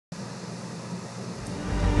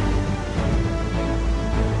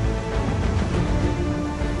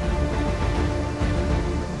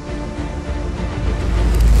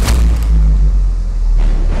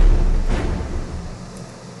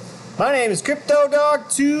My name is Crypto Dog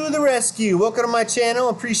to the rescue. Welcome to my channel.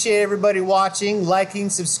 Appreciate everybody watching, liking,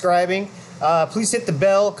 subscribing. Please hit the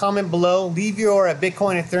bell, comment below, leave your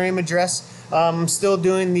Bitcoin Ethereum address. I'm still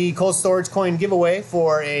doing the cold storage coin giveaway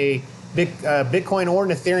for a Bitcoin or an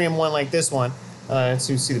Ethereum one like this one. Let's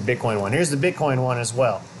see the Bitcoin one. Here's the Bitcoin one as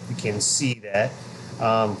well. You can see that.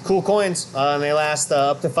 Cool coins. They last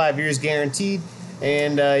up to 5 years guaranteed,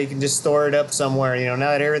 and you can just store it up somewhere. You know, now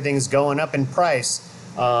that everything's going up in price.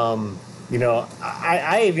 You know,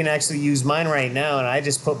 I even actually use mine right now, and I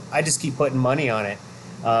just keep putting money on it,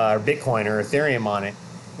 or Bitcoin or Ethereum on it,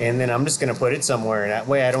 and then I'm just going to put it somewhere, and that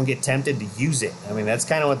way I don't get tempted to use it. I mean, that's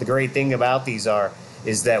kind of what the great thing about these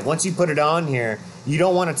is that once you put it on here, you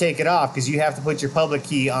don't want to take it off because you have to put your public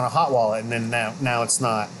key on a hot wallet, and then now it's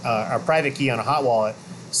not a private key on a hot wallet.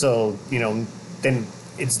 So, you know, then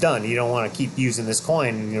it's done. You don't want to keep using this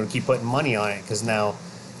coin, you know, keep putting money on it because now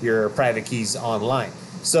your private key's online.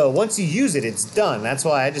 So once you use it, it's done. That's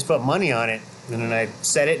why I just put money on it, and then I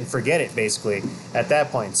set it and forget it basically at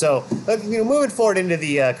that point. So, you know, moving forward into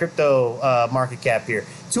the crypto market cap here,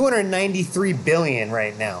 293 billion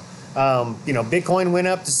right now. You know, Bitcoin went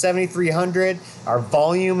up to 7,300. Our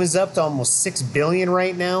volume is up to almost 6 billion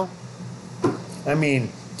right now. I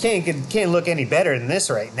mean, can't look any better than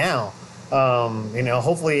this right now. You know,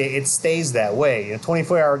 hopefully it stays that way. You know,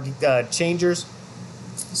 24-hour changers.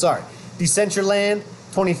 Sorry, Decentraland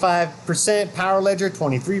 25%, Power Ledger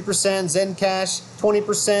 23%, ZCASH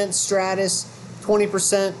 20%, Stratus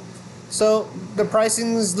 20%. So the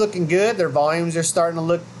pricing is looking good. Their volumes are starting to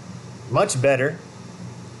look much better.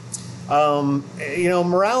 You know,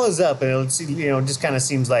 morale is up, and it's, you know, just kind of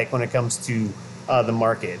seems like when it comes to the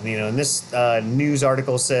market. You know, and this news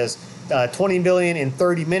article says 20 billion in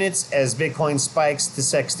 30 minutes as Bitcoin spikes to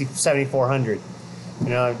 7,400. You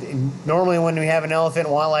know, normally when we have an elephant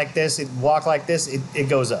walk like this, it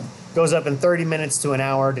goes up. Goes up in 30 minutes to an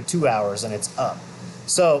hour to 2 hours, and it's up.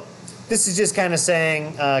 So this is just kind of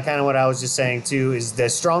saying, kind of what I was just saying too, is the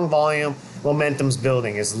strong volume, momentum's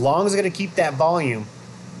building. As long as it's going to keep that volume,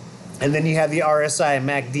 and then you have the RSI and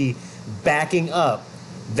MACD backing up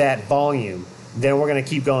that volume, then we're going to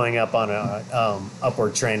keep going up on a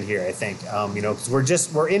upward trend here, I think. You know,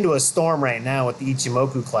 because we're into a storm right now with the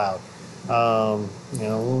Ichimoku cloud. You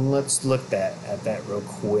know, let's look at that real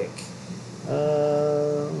quick.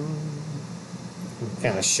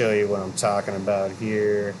 Kind of show you what I'm talking about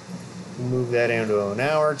here. Move that into an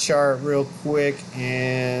hour chart real quick,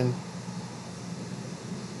 and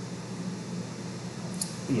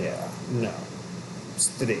yeah, no, it's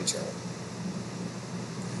the day chart.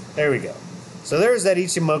 There we go. So there's that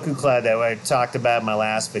Ichimoku cloud that I talked about in my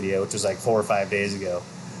last video, which was like 4 or 5 days ago.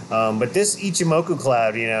 But this Ichimoku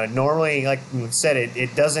cloud, you know, normally, like I said,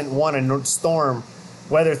 it doesn't want to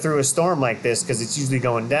weather through a storm like this because it's usually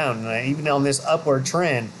going down. And even on this upward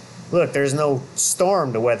trend, look, there's no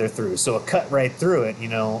storm to weather through. So it cut right through it, you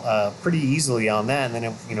know, pretty easily on that. And then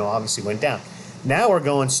it, you know, obviously went down. Now we're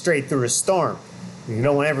going straight through a storm. You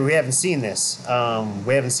know, we haven't seen this.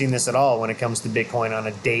 We haven't seen this at all when it comes to Bitcoin on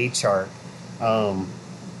a day chart.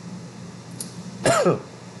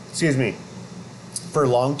 Excuse me. For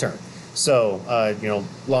long term. So, you know,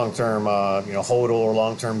 long term, you know, HODL or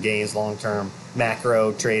long term gains, long term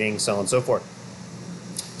macro trading, so on and so forth.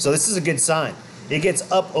 So this is a good sign. It gets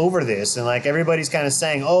up over this, and like everybody's kind of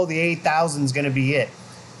saying, oh, the 8,000 is going to be it.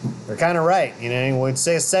 They're kind of right. You know, we'd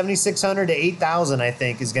say 7,600 to 8,000, I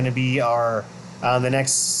think, is going to be our, the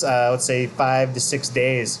next, let's say 5 to 6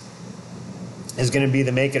 days is going to be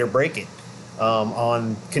the make it or break it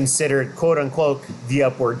on considered, quote unquote, the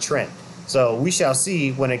upward trend. So we shall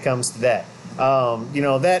see when it comes to that. You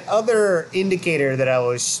know, that other indicator that I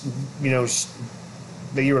was, you know,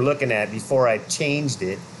 that you were looking at before I changed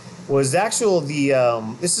it was this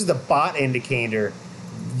is the bot indicator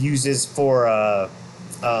uses for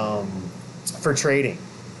trading,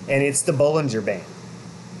 and it's the Bollinger Band.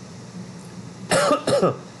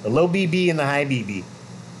 The low BB and the high BB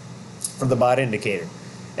for the bot indicator.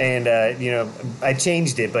 And, you know, I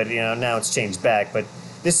changed it, but, you know, now it's changed back. But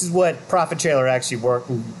this is what Profit Trailer actually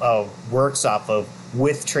works off of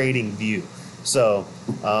with Tradingview. So,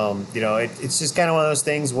 you know, it's just kind of one of those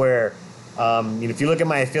things where, you know, if you look at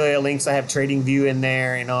my affiliate links, I have Tradingview in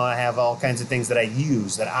there. You know, I have all kinds of things that I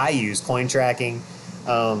use, Cointracking,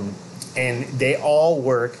 and they all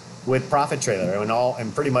work with Profit Trailer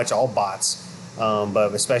and pretty much all bots,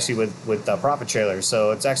 but especially with Profit Trailer.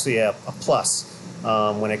 So it's actually a plus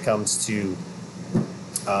when it comes to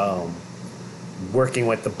working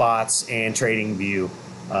with the bots and Tradingview. You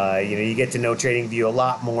know, you get to know Tradingview a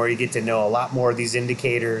lot more. You get to know a lot more of these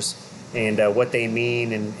indicators and what they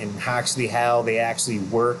mean and how they actually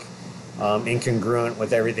work. incongruent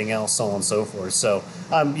with everything else, so on and so forth. So,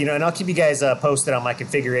 you know, and I'll keep you guys posted on my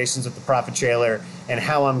configurations with the profit trailer and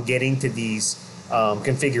how I'm getting to these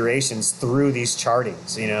configurations through these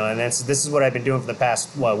chartings, you know, and this is what I've been doing for the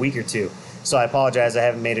past week or two. So I apologize I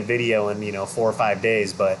haven't made a video in, you know, 4 or 5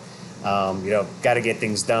 days, but you know, got to get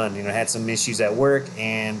things done. You know, I had some issues at work,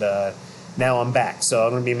 and now I'm back. So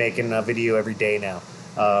I'm going to be making a video every day now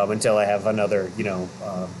until I have another, you know,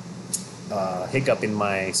 hiccup in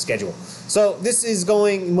my schedule. So this is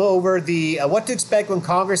going over the what to expect when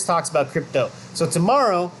Congress talks about crypto. So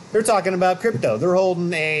tomorrow they're talking about crypto. They're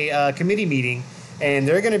holding a committee meeting, and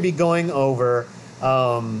they're going to be going over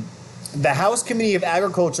the House Committee of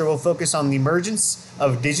Agriculture will focus on the emergence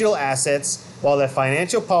of digital assets, while the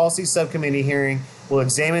Financial Policy Subcommittee hearing will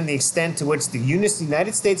examine the extent to which the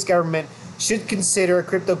United States government should consider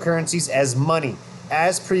cryptocurrencies as money,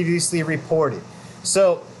 as previously reported.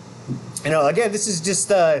 So, you know, again, this is just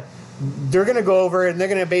they're going to go over it, and they're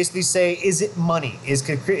going to basically say, is it money?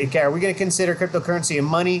 Are we going to consider cryptocurrency a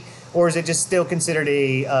money, or is it just still considered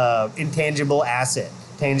a intangible asset,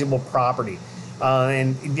 tangible property?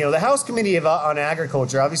 And you know, the House Committee on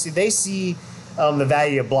Agriculture, obviously, they see the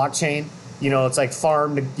value of blockchain. You know, it's like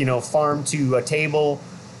farm to a table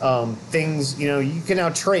things. You know, you can now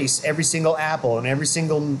trace every single apple and every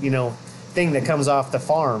single, you know, thing that comes off the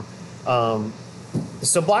farm.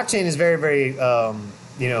 So blockchain is very, very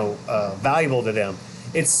valuable to them.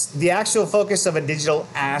 It's the actual focus of a digital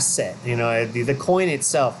asset. You know, the coin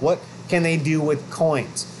itself. What can they do with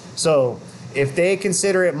coins? So if they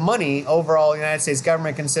consider it money, overall, the United States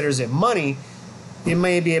government considers it money, it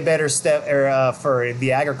may be a better step for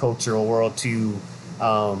the agricultural world to, you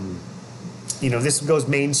know, this goes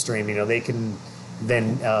mainstream. You know, they can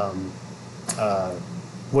then,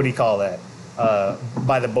 what do you call that?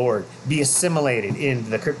 By the board, be assimilated into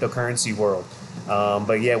the cryptocurrency world.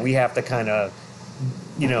 But yeah, we have to kind of,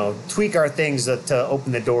 you know, tweak our things to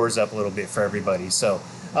open the doors up a little bit for everybody. So,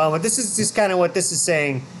 but this is just kind of what this is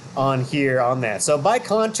saying on here on that. So by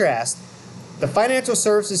contrast, the financial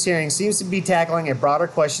services hearing seems to be tackling a broader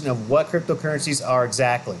question of what cryptocurrencies are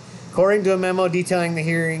exactly. According to a memo detailing the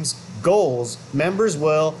hearing's goals, members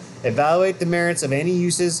will evaluate the merits of any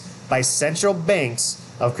uses by central banks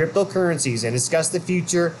of cryptocurrencies and discuss the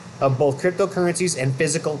future of both cryptocurrencies and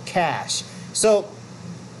physical cash. So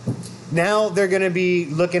now they're going to be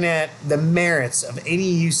looking at the merits of any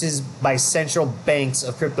uses by central banks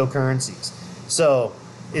of cryptocurrencies. So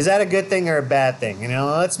is that a good thing or a bad thing? You know,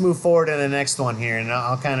 let's move forward to the next one here, and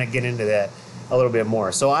I'll kind of get into that a little bit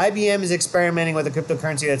more. So IBM is experimenting with a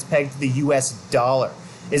cryptocurrency that's pegged to the US dollar.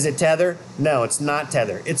 Is it Tether? No, it's not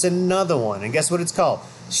Tether. It's another one. And guess what it's called?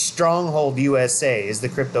 Stronghold USA is the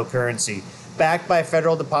cryptocurrency, backed by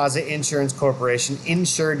Federal Deposit Insurance Corporation,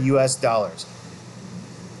 insured US dollars.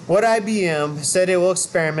 What IBM said it will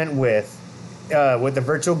experiment with the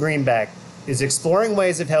virtual greenback is exploring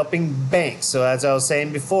ways of helping banks. So as I was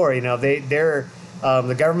saying before, you know, the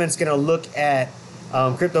government's going to look at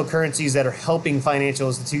cryptocurrencies that are helping financial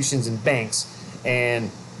institutions and banks, and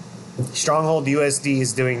Stronghold USD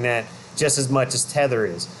is doing that just as much as Tether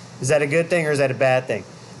is. Is that a good thing or is that a bad thing?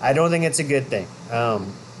 I don't think it's a good thing.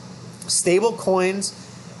 Stable coins,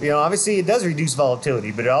 you know, obviously it does reduce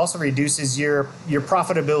volatility, but it also reduces your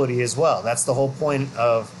profitability as well. That's the whole point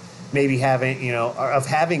of maybe having, you know, of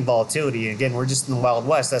having volatility. Again, we're just in the Wild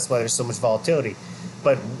West. That's why there's so much volatility.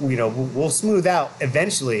 But, you know, we'll smooth out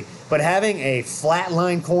eventually. But having a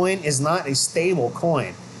flatline coin is not a stable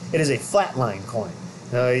coin. It is a flatline coin.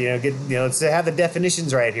 Let's have the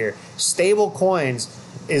definitions right here. Stable coins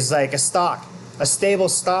is like a stock. A stable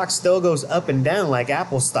stock still goes up and down like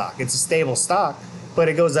Apple stock. It's a stable stock, but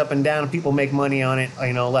it goes up and down, and people make money on it,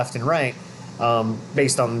 you know, left and right,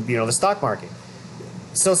 based on, you know, the stock market.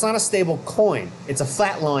 So it's not a stable coin. It's a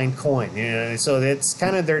flatline coin. You know, so it's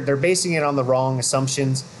kind of they're basing it on the wrong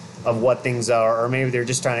assumptions of what things are, or maybe they're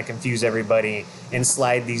just trying to confuse everybody and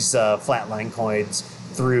slide these flatline coins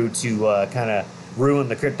through to kind of ruin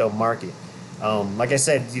the crypto market. Like I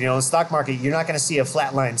said, you know, in the stock market, you're not going to see a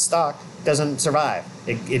flatline stock. It doesn't survive.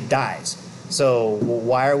 It dies. So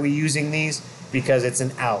why are we using these? Because it's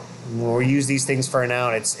an out. When we use these things for an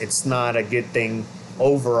out, it's not a good thing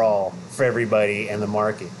overall for everybody and the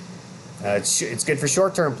market. It's good for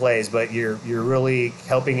short-term plays, but you're really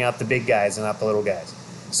helping out the big guys and not the little guys.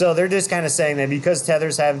 So they're just kind of saying that because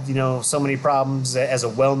Tethers have, you know, so many problems as a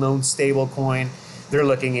well-known stable coin, they're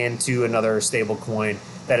looking into another stable coin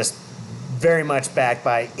that is very much backed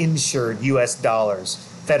by insured US dollars,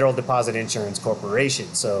 Federal Deposit Insurance Corporation.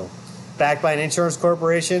 So backed by an insurance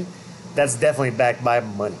corporation, that's definitely backed by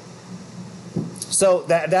money. So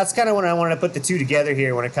that's kind of when I wanted to put the two together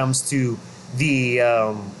here when it comes to the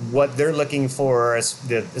what they're looking for as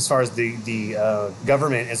far as the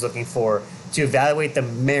government is looking for to evaluate the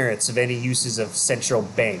merits of any uses of central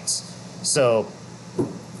banks. So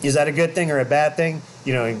is that a good thing or a bad thing?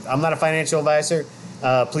 You know, I'm not a financial advisor.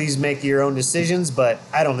 Please make your own decisions, but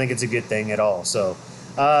I don't think it's a good thing at all. So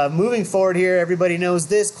moving forward here, everybody knows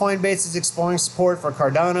this. Coinbase is exploring support for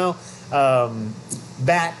Cardano,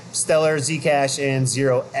 BAT, Stellar, ZCASH, and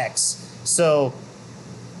 0x. So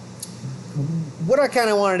what I kind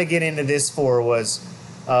of wanted to get into this for was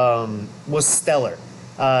Stellar.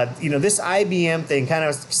 You know, this IBM thing, kind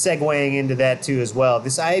of segueing into that too as well.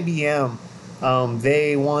 This IBM,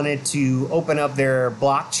 they wanted to open up their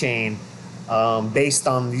blockchain based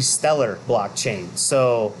on the Stellar blockchain.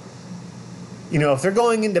 So, you know, if they're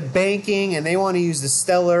going into banking and they want to use the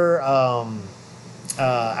Stellar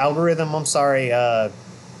algorithm, I'm sorry,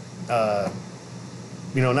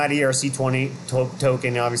 you know, not ERC20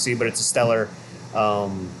 token, obviously, but it's a Stellar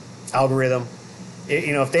algorithm.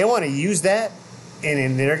 You know, if they want to use that,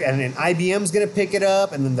 and then IBM's going to pick it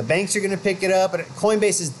up, and then the banks are going to pick it up, and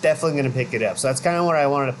Coinbase is definitely going to pick it up. So that's kind of what I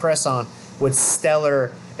wanted to press on with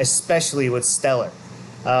Stellar, especially with Stellar.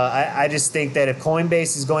 I just think that if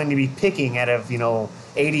Coinbase is going to be picking out of, you know,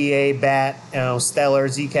 ADA, BAT, you know, Stellar,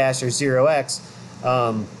 Zcash, or 0x,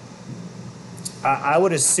 I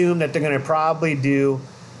would assume that they're going to probably do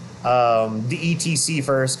the ETC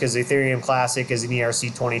first, because Ethereum Classic is an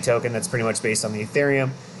ERC20 token that's pretty much based on the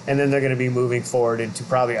Ethereum. And then they're going to be moving forward into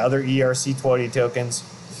probably other ERC20 tokens.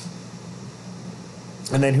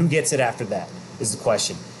 And then who gets it after that is the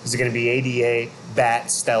question. Is it going to be ADA, BAT,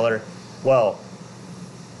 Stellar? Well,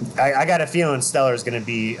 I got a feeling Stellar is going to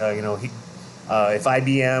be, you know, if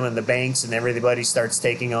IBM and the banks and everybody starts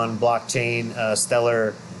taking on blockchain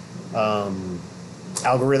Stellar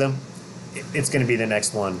algorithm, it's going to be the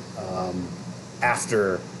next one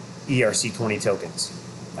after ERC20 tokens.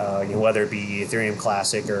 You know, whether it be Ethereum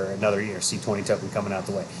Classic or another ERC20 token coming out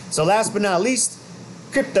the way. So last but not least,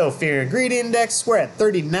 Crypto Fear and Greed Index. We're at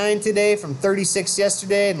 39 today from 36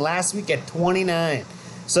 yesterday, and last week at 29.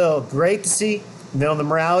 So great to see. You know, the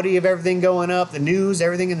morality of everything going up, the news,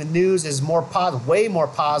 everything in the news is way more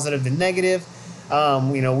positive than negative.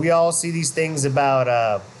 You know, we all see these things about,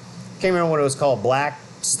 can't remember what it was called, Black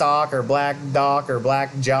Stock or Black Doc or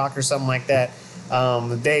Black Jock or something like that.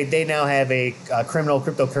 They now have a criminal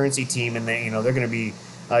cryptocurrency team, and they, you know, they're going to be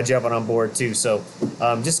jumping on board too. So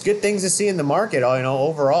just good things to see in the market, you know,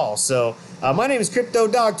 overall. So my name is Crypto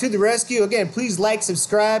Dog to the rescue. Again, please like,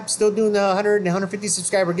 subscribe. Still doing the 100 and 150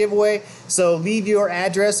 subscriber giveaway. So leave your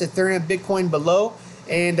address, Ethereum, Bitcoin below,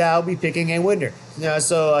 and I'll be picking a winner.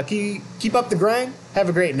 So keep up the grind. Have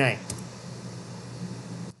a great night.